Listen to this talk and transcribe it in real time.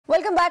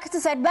Welcome back. It's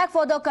a setback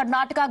for the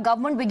Karnataka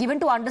government. We're given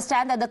to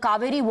understand that the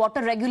Cauvery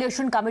Water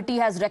Regulation Committee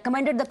has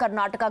recommended the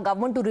Karnataka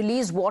government to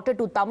release water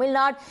to Tamil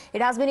Nadu.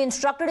 It has been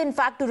instructed, in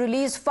fact, to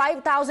release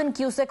 5,000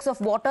 cusecs of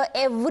water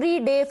every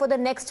day for the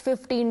next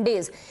 15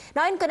 days.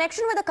 Now, in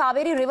connection with the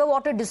Cauvery river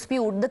water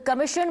dispute, the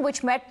commission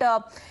which met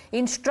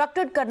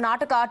instructed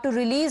Karnataka to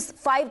release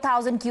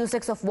 5,000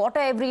 cusecs of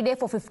water every day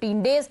for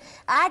 15 days.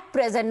 At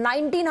present,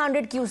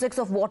 1,900 cusecs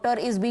of water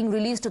is being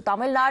released to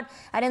Tamil Nadu.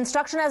 An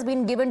instruction has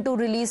been given to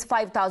release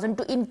 5,000,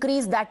 to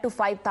increase that to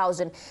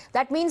 5,000.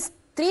 That means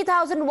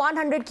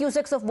 3,100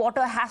 cusecs of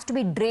water has to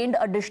be drained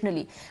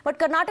additionally. But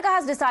Karnataka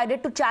has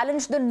decided to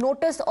challenge the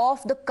notice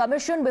of the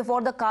commission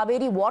before the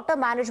Cauvery Water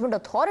Management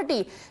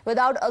Authority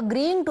without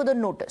agreeing to the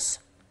notice.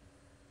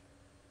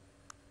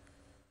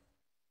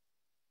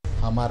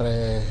 हमारे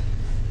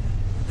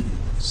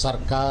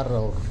सरकार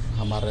और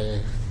हमारे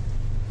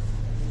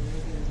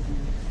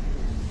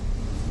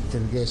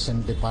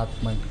irrigation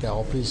department के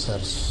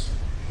officers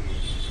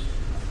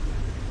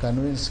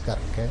convince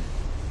करके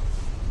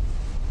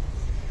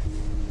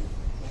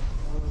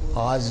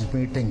आज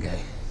meeting है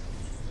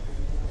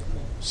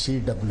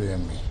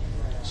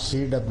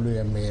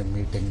CWME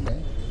meeting में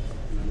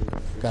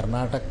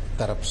कर्नाटक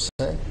तरफ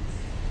से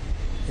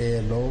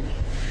ये लोग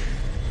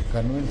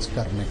कन्विंस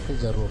करने की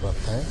ज़रूरत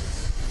है,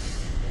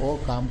 वो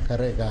काम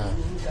करेगा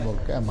बोल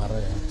के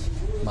हमारे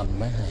मन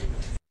में है.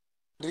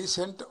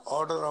 Recent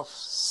order of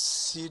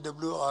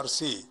CWRC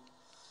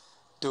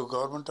to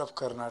Government of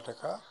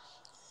Karnataka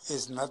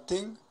is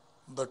nothing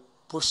but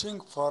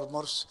pushing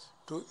farmers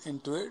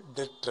into a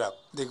debt trap.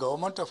 The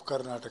Government of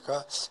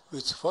Karnataka,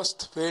 which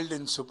first failed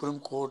in Supreme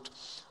Court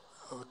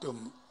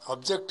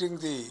objecting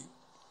the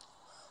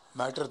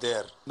matter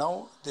there,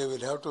 now they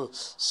will have to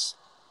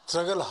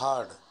struggle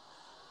hard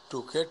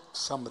to get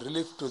some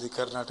relief to the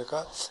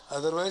Karnataka.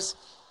 Otherwise,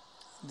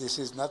 this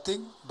is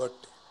nothing but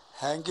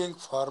hanging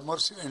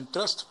farmers'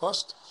 interest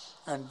first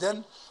and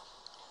then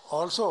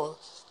also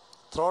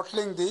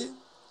throttling the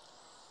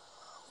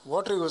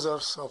water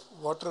users of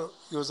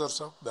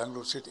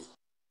Bangalore city.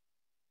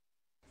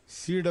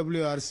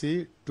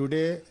 CWRC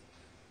today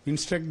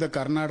instruct the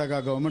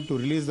Karnataka government to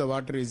release the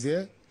water is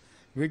a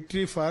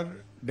victory for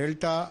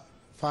Delta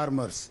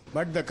farmers.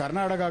 But the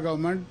Karnataka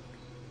government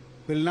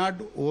will not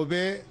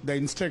obey the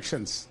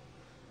instructions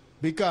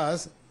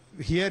because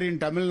here in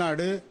Tamil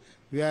Nadu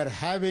we are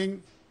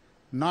having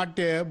not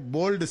a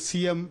bold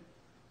CM.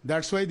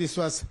 That's why this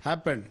was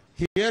happened.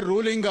 Here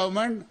ruling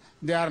government,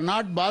 they are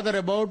not bothered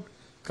about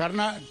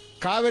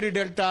Cauvery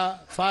Delta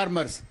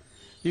farmers.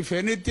 If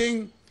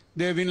anything,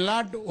 they will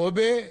not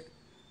obey.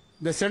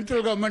 The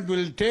central government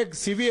will take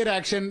severe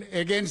action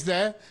against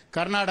the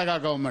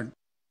Karnataka government.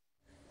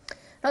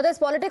 Now, there's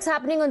politics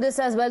happening on this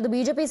as well. The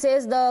BJP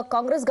says the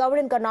Congress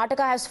government in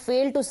Karnataka has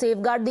failed to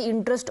safeguard the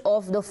interest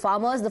of the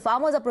farmers. The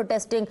farmers are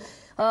protesting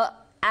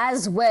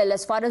as well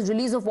as far as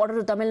release of water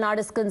to Tamil Nadu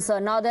is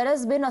concerned. Now, there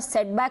has been a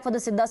setback for the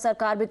Sidda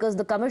Sarkar because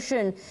the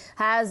commission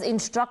has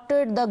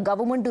instructed the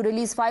government to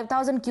release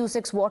 5,000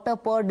 cusecs water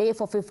per day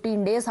for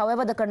 15 days.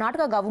 However, the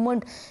Karnataka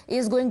government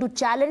is going to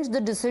challenge the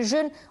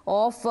decision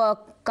of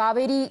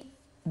Cauvery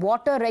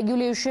Water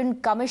Regulation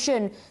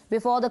Commission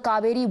before the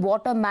Cauvery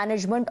Water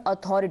Management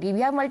Authority.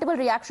 We have multiple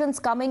reactions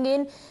coming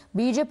in.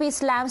 BJP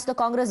slams the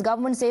Congress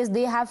government, says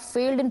they have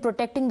failed in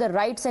protecting the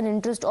rights and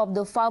interest of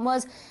the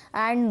farmers,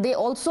 and they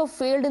also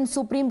failed in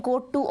Supreme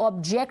Court to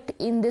object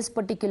in this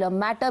particular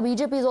matter.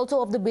 BJP is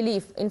also of the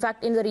belief, in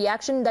fact, in the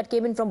reaction that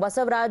came in from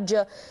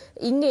Basavaraj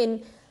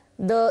Ingin,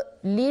 the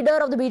leader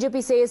of the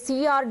BJP says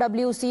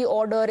CRWC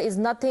order is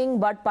nothing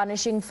but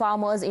punishing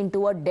farmers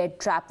into a debt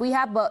trap. We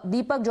have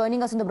Deepak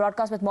joining us in the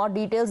broadcast with more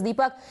details.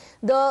 Deepak,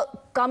 the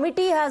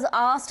committee has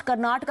asked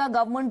Karnataka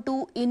government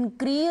to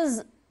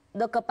increase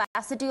the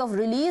capacity of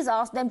release,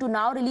 asked them to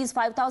now release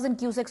 5,000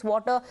 cusecs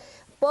water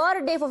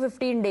per day for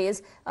 15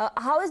 days.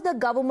 How is the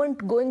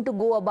government going to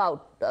go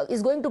about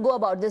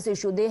this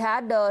issue? They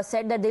had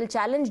said that they'll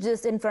challenge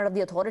this in front of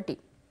the authority.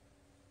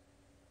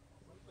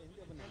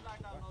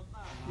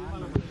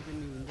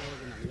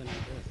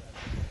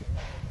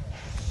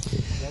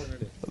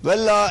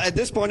 Well, at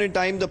this point in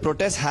time, the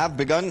protests have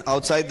begun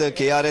outside the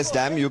KRS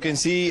dam. You can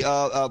see,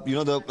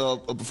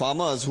 the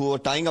farmers who are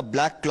tying a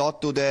black cloth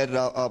to their,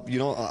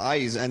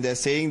 eyes, and they're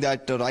saying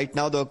that right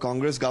now the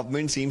Congress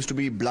government seems to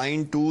be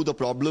blind to the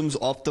problems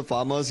of the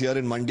farmers here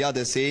in Mandya.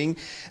 They're saying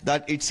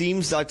that it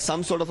seems that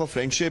some sort of a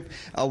friendship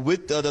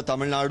with the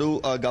Tamil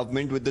Nadu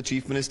government, with the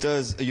chief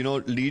ministers,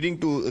 leading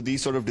to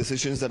these sort of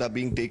decisions that are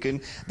being taken.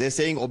 They're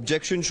saying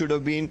objection should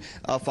have been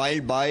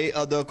filed by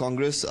the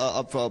Congress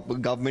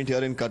government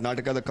here in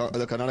Karnataka.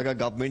 The Karnataka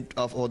government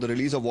for the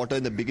release of water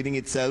in the beginning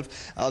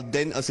itself,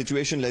 then a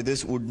situation like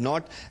this would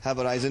not have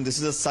arisen. This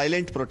is a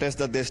silent protest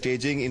that they're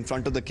staging in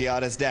front of the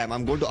KRS dam.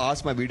 I'm going to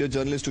ask my video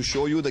journalist to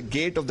show you the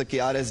gate of the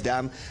KRS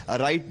dam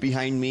right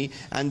behind me,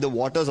 and the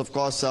waters, of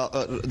course,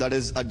 that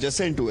is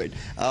adjacent to it.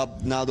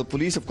 Now, the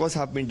police, of course,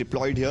 have been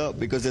deployed here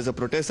because there's a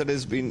protest that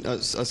has been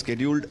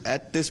scheduled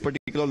at this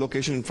particular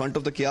location in front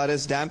of the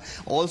KRS dam.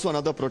 Also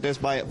another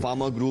protest by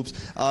farmer groups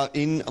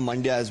in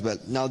Mandya as well.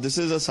 Now this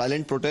is a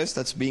silent protest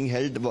that's being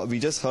held. We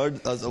just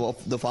heard of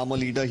the farmer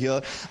leader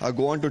here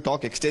go on to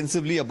talk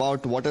extensively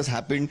about what has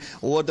happened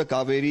over the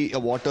Cauvery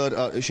water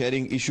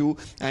sharing issue,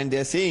 and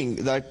they're saying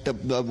that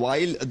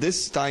while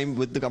this time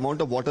with the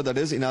amount of water that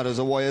is in our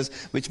reservoirs,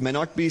 which may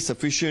not be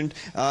sufficient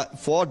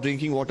for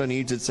drinking water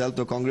needs itself,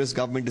 the Congress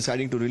government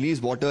deciding to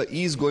release water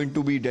is going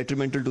to be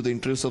detrimental to the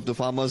interests of the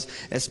farmers,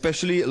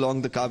 especially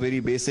along the Cauvery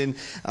basin,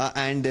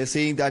 and they're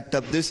saying that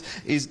this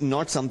is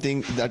not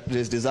something that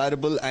is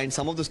desirable. And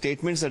some of the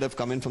statements that have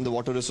come in from the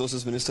Water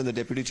Resources Minister, the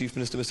Deputy Chief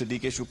Minister, Mr.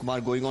 D.K.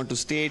 Shivakumar, going on to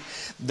state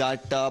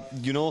that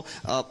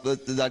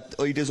that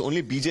it is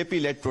only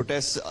BJP-led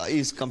protests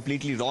is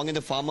completely wrong, and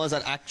the farmers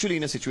are actually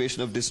in a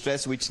situation of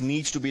distress which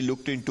needs to be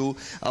looked into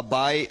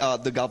by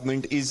the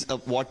government is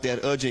what they're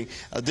urging.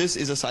 This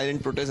is a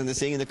silent protest, and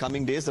they're saying in the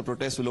coming days the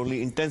protest will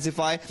only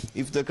intensify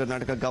if the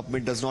Karnataka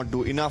government does not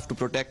do enough to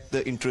protect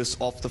the interests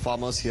of the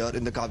farmers here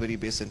in the Cauvery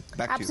basin.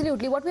 Back to you.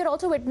 Absolutely. What we're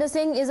also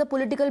witnessing is a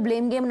political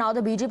blame game now.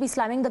 The BJP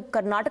slamming the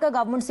Karnataka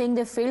government, saying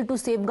they failed to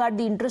safeguard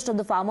the interest of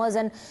the farmers,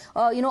 and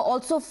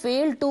also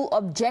failed to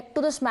object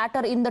to this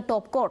matter in the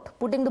top court,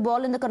 putting the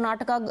ball in the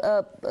Karnataka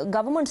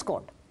government's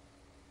court.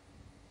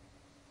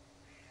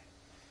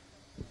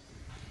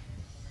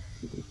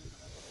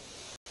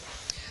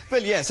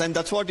 Well, yes, and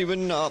that's what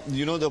even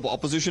the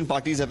opposition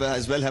parties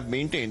as well have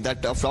maintained,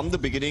 that from the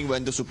beginning,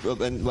 when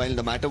while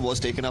the matter was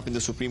taken up in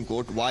the Supreme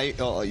Court, why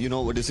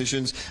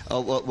decisions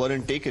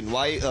weren't taken,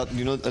 why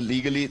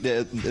legally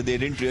they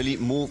didn't really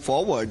move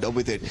forward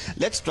with it.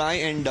 Let's try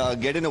and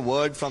get in a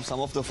word from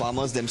some of the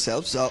farmers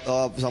themselves,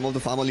 some of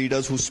the farmer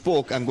leaders who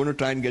spoke. I'm going to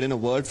try and get in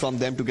a word from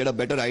them to get a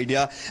better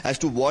idea as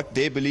to what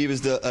they believe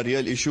is the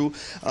real issue.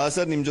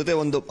 Sir, ನಿಮ್ಮ ಜೊತೆ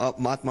ಒಂದು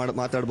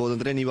ಮಾತಾಡಬಹುದು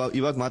ಅಂದ್ರೆ ನೀವು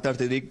ಇವಾಗ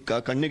ಮಾತಾಡ್ತಿದ್ರಿ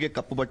ಕಣ್ಣಿಗೆ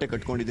ಕಪ್ಪು ಬಟ್ಟೆ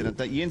ಕಟ್ಕೊಂಡಿದ್ದೀರಿ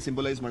ಅಂತ ಏನು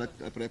ಸಿಂಬಲೈಸ್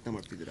ಮಾಡಕ್ಕೆ ಪ್ರಯತ್ನ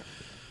ಮಾಡ್ತಿದ್ದೀರಾ?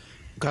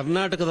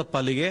 ಕರ್ನಾಟಕದ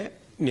ಪಾಲಿಗೆ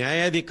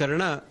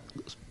ನ್ಯಾಯಾಧಿಕರಣ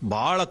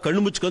ಬಹಳ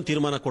ಕಣ್ಣು ಮುಚ್ಕೊಂಡು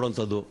ತೀರ್ಮಾನ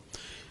ಕೊಡುವಂಥದ್ದು.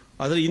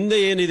 ಅದರ ಹಿಂದೆ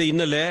ಏನಿದೆ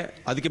ಹಿನ್ನೆಲೆ,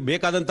 ಅದಕ್ಕೆ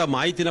ಬೇಕಾದಂಥ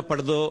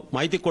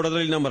ಮಾಹಿತಿ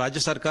ಕೊಡೋದ್ರಲ್ಲಿ ನಮ್ಮ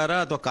ರಾಜ್ಯ ಸರ್ಕಾರ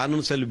ಅಥವಾ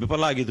ಕಾನೂನು ಸೆಲ್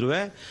ವಿಫಲ ಆಗಿದ್ರು.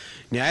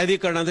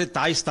 ನ್ಯಾಯಾಧಿಕರಣ ಅಂದರೆ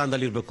ತಾಯಿ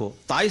ಸ್ಥಾನದಲ್ಲಿ ಇರಬೇಕು.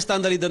 ತಾಯಿ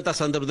ಸ್ಥಾನದಲ್ಲಿ ಇದ್ದಂಥ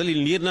ಸಂದರ್ಭದಲ್ಲಿ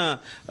ಇಲ್ಲಿ ನೀರಿನ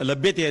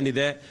ಲಭ್ಯತೆ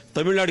ಏನಿದೆ,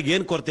 ತಮಿಳುನಾಡಿಗೆ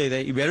ಏನು ಕೊರತೆ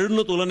ಇದೆ,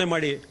 ಇವೆರಡನ್ನೂ ತುಲನೆ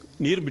ಮಾಡಿ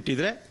ನೀರು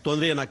ಬಿಟ್ಟಿದ್ರೆ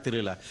ತೊಂದರೆ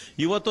ಏನಾಗ್ತಿರಲಿಲ್ಲ.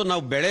 ಇವತ್ತು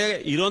ನಾವು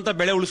ಇರುವಂಥ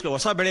ಬೆಳೆ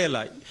ಹೊಸ ಬೆಳೆ ಅಲ್ಲ,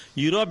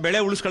 ಇರೋ ಬೆಳೆ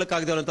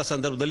ಉಳಿಸ್ಕೊಳ್ಳೋಕ್ಕಾಗದೇ ಇರುವಂಥ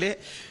ಸಂದರ್ಭದಲ್ಲಿ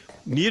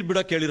ನೀರು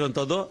ಬಿಡೋಕೆ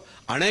ಹೇಳಿರುವಂಥದ್ದು,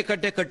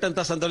 ಅಣೆಕಟ್ಟೆ ಕಟ್ಟಂತ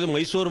ಸಂದರ್ಭದಲ್ಲಿ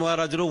ಮೈಸೂರು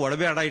ಮಹಾರಾಜರು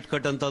ಒಡವೆ ಅಡ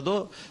ಇಟ್ಕಟ್ಟಂಥದ್ದು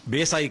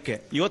ಬೇಸಾಯಕ್ಕೆ.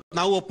 ಇವತ್ತು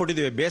ನಾವು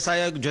ಒಪ್ಪಿಟ್ಟಿದ್ದೀವಿ,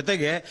 ಬೇಸಾಯ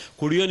ಜೊತೆಗೆ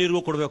ಕುಡಿಯೋ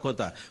ನೀರಿಗೂ ಕೊಡಬೇಕು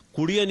ಅಂತ.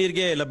 ಕುಡಿಯೋ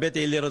ನೀರಿಗೆ ಲಭ್ಯತೆ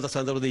ಇಲ್ಲದೆ ಇರುವಂಥ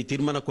ಸಂದರ್ಭದಲ್ಲಿ ಈ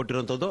ತೀರ್ಮಾನ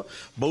ಕೊಟ್ಟಿರುವಂಥದ್ದು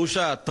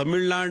ಬಹುಶಃ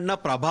ತಮಿಳುನಾಡಿನ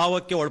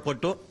ಪ್ರಭಾವಕ್ಕೆ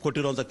ಒಳಪಟ್ಟು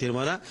ಕೊಟ್ಟಿರುವಂಥ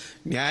ತೀರ್ಮಾನ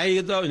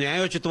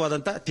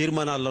ನ್ಯಾಯೋಚಿತವಾದಂಥ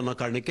ತೀರ್ಮಾನ ಅಲ್ಲ ಅನ್ನೋ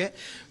ಕಾರಣಕ್ಕೆ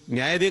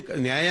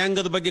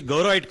ನ್ಯಾಯಾಂಗದ ಬಗ್ಗೆ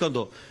ಗೌರವ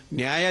ಇಟ್ಕೊಂಡು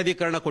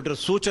ನ್ಯಾಯಾಧಿಕರಣ ಕೊಟ್ಟಿರೋ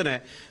ಸೂಚನೆ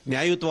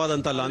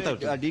ನ್ಯಾಯಯುತವಾದಂತಲ್ಲ ಅಂತ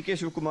ಡಿ.ಕೆ.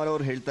 ಶಿವಕುಮಾರ್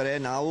ಅವರು ಹೇಳ್ತಾರೆ.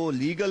 ನಾವು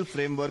ಲೀಗಲ್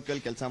ಫ್ರೇಮ್ ವರ್ಕ್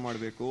ಅಲ್ಲಿ ಕೆಲಸ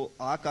ಮಾಡಬೇಕು,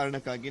 ಆ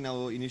ಕಾರಣಕ್ಕಾಗಿ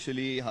ನಾವು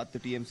ಇನಿಷಿಯಲಿ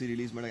 10 TMC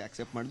ರಿಲೀಸ್ ಮಾಡಕ್ಕೆ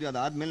ಅಕ್ಸೆಪ್ಟ್ ಮಾಡಿದ್ವಿ,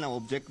 ಅದಾದ್ಮೇಲೆ ನಾವು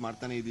ಒಬ್ಜೆಕ್ಟ್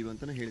ಮಾಡ್ತಾನೆ ಇದೀವಿ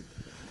ಅಂತ ಹೇಳಿದ್ರು.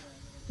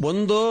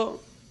 ಒಂದು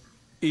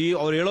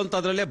ಅವ್ರು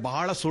ಹೇಳೋಂಥದ್ರಲ್ಲೇ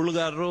ಬಹಳ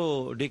ಸುಳ್ಳುಗಾರರು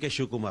ಡಿ.ಕೆ.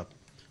 ಶಿವಕುಮಾರ್.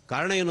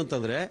 ಕಾರಣ ಏನು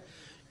ಅಂತಂದ್ರೆ,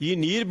 ಈ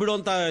ನೀರು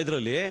ಬಿಡುವಂತ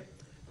ಇದರಲ್ಲಿ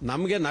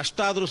ನಮಗೆ ನಷ್ಟ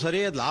ಆದ್ರೂ ಸರಿ,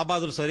 ಲಾಭ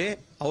ಆದ್ರೂ ಸರಿ,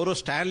 ಅವರು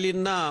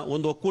ಸ್ಟ್ಯಾನ್ಲಿನ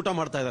ಒಂದು ಒಕ್ಕೂಟ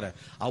ಮಾಡ್ತಾ ಇದ್ದಾರೆ.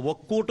 ಆ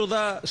ಒಕ್ಕೂಟದ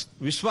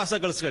ವಿಶ್ವಾಸ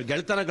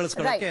ಗೆಳೆತನ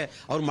ಗಳಿಸ್ಕೊಳ್ಳಕ್ಕೆ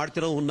ಅವ್ರು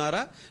ಮಾಡ್ತಿರೋ ಹುನ್ನಾರ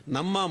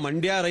ನಮ್ಮ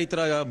ಮಂಡ್ಯ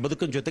ರೈತರ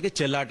ಬದುಕಿನ ಜೊತೆಗೆ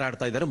ಚೆಲ್ಲಾಟ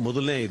ಆಡ್ತಾ ಇದ್ದಾರೆ.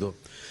 ಮೊದಲನೇ ಇದು.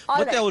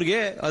 ಮತ್ತೆ ಅವ್ರಿಗೆ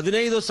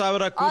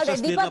 15,000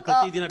 ಕ್ಯೂಸೆಕ್ಸ್ ನೀರನ್ನ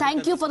ಪ್ರತಿದಿನ.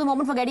 Thank you for the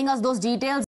moment for getting us those details.